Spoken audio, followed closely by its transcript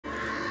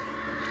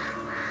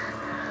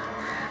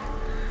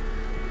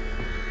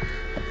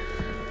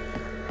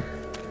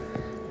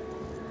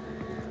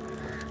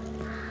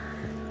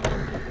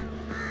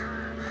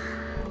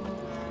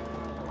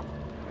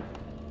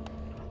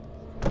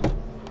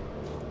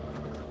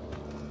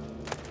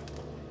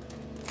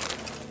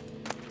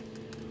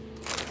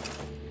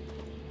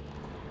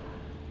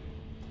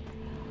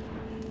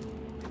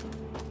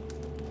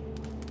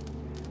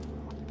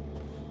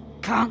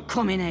can't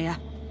come in here.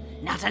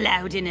 Not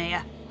allowed in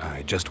here.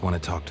 I just want to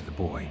talk to the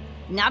boy.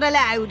 Not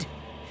allowed.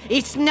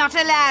 It's not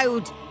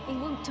allowed. He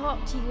won't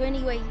talk to you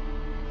anyway.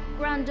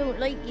 Gran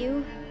don't like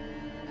you.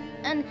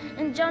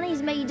 And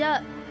Johnny's made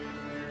up.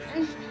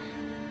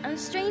 And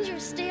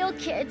strangers steal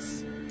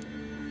kids.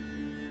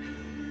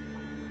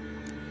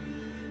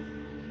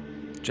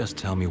 Just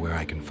tell me where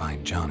I can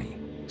find Johnny.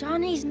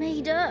 Johnny's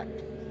made up.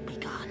 Be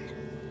gone.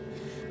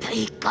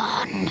 Be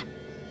gone.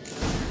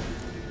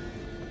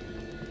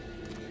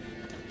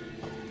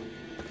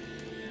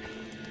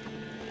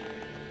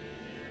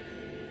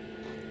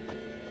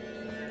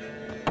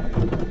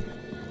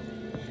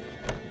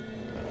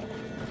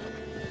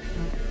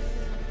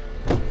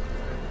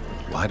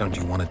 Why don't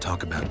you want to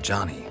talk about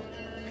Johnny?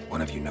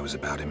 One of you knows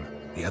about him.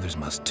 The others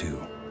must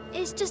too.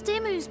 It's just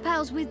him who's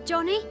pals with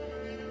Johnny.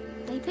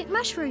 They pick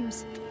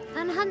mushrooms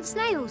and hunt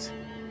snails.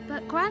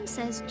 But Gran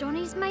says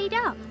Johnny's made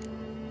up.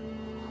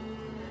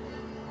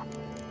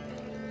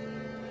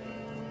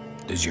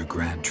 Does your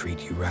Gran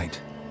treat you right?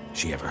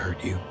 She ever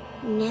hurt you?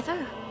 Never.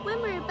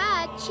 When we're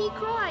bad, she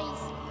cries.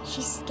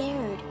 She's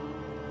scared.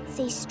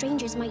 Says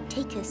strangers might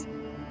take us.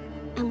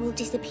 And we'll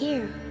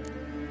disappear.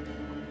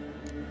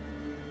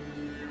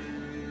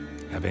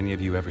 Have any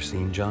of you ever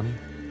seen Johnny?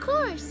 Of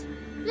course.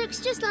 Looks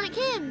just like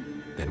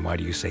him. Then why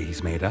do you say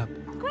he's made up?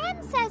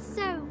 Gran says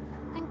so.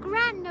 And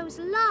Gran knows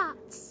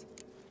lots.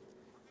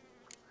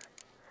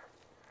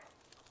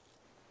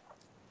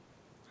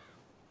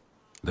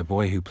 The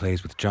boy who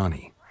plays with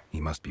Johnny,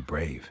 he must be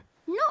brave.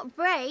 Not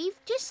brave,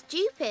 just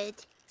stupid.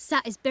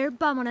 Sat his bare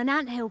bum on an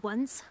anthill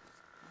once.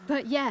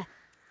 But yeah,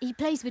 he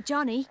plays with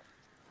Johnny.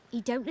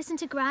 He don't listen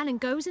to Gran and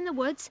goes in the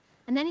woods,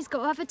 and then he's got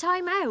to have a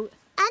time out.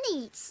 And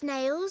he eats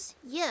snails.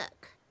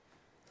 Yuck.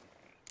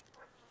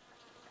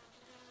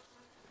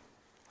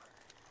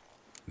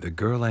 The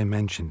girl I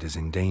mentioned is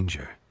in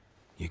danger.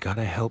 You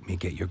gotta help me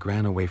get your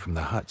Gran away from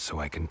the hut so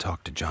I can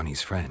talk to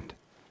Johnny's friend.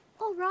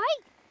 All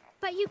right,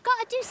 but you've got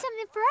to do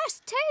something for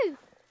us too.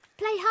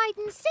 Play hide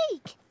and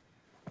seek.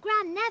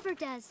 Gran never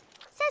does.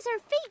 Says her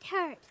feet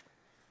hurt.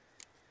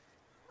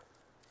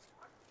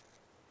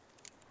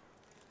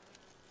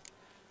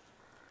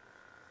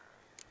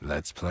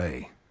 Let's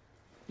play.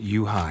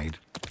 You hide,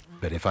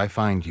 but if I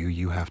find you,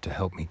 you have to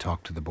help me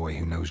talk to the boy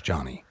who knows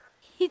Johnny.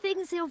 He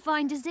thinks he'll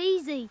find us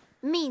easy.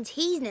 Means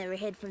he's never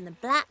hid from the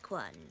black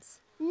ones.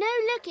 No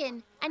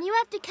looking, and you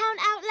have to count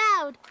out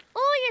loud.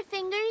 All your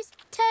fingers,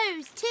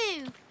 toes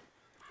too.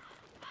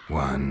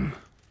 1,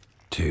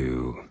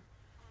 2,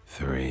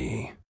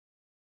 3,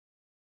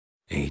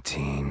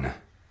 18,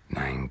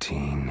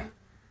 19,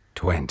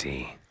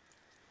 20.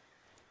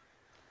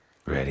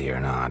 Ready or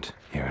not,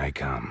 here I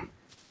come.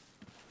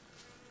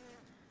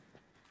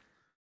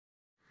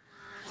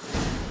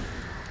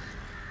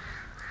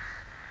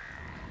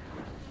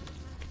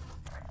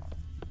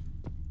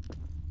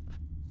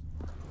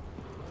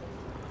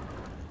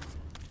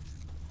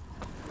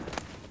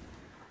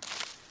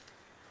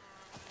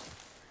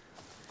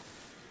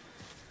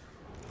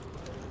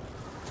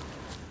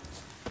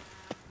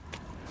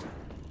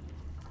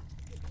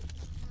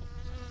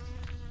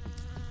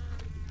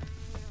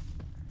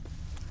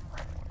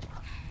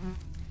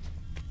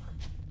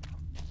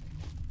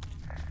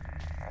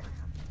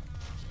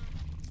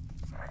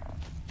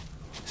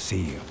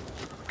 See you.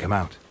 Come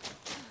out.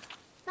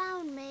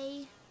 Found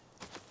me.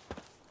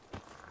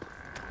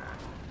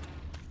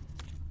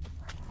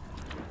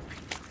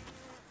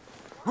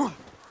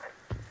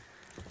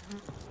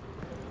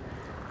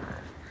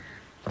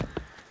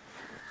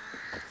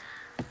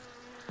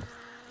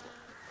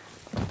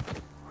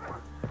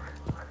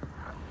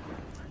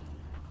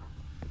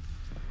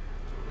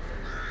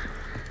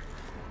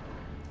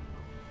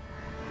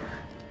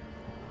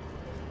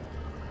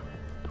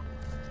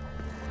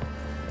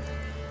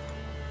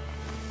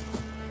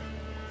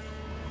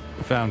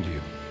 Found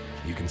you.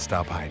 You can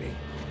stop hiding.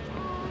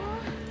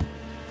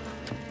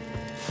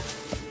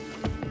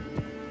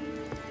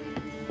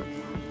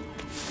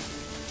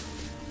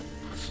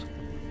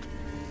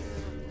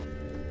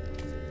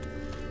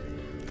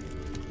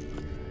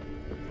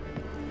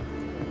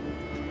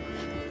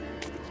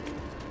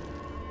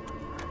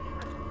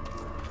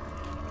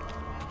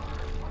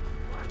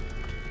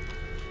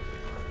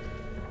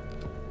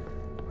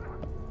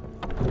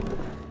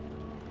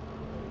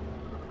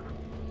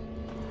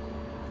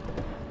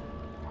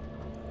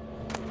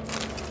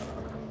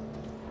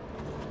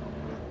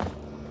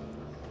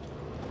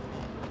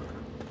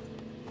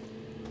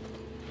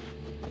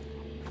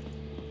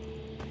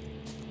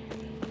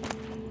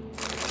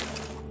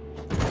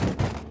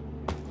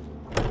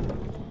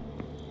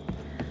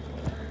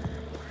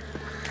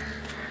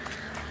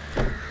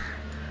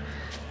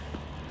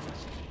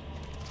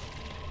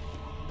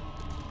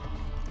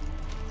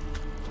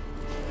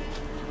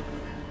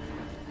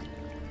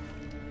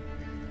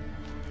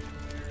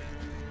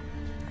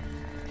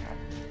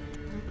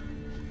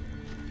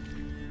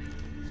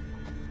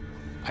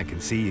 I can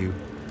see you.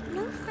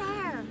 No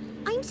fair.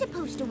 I'm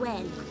supposed to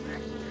win.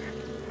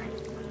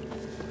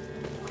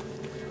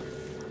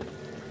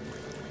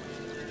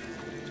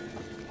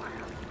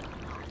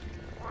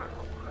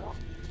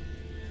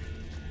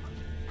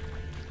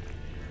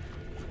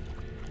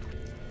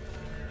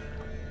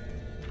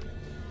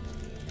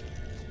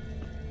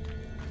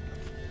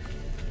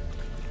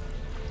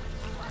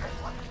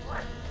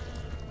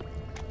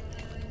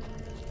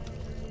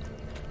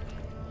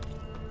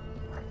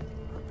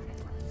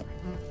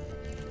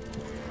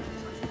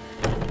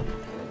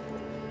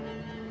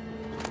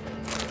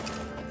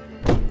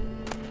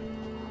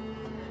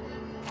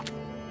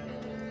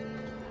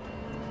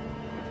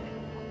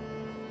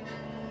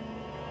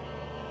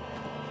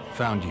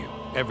 Found you.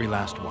 Every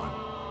last one.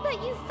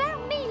 But you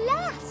found me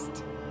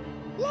last.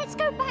 Let's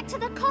go back to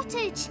the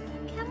cottage.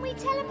 Can we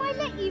tell him I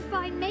let you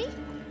find me?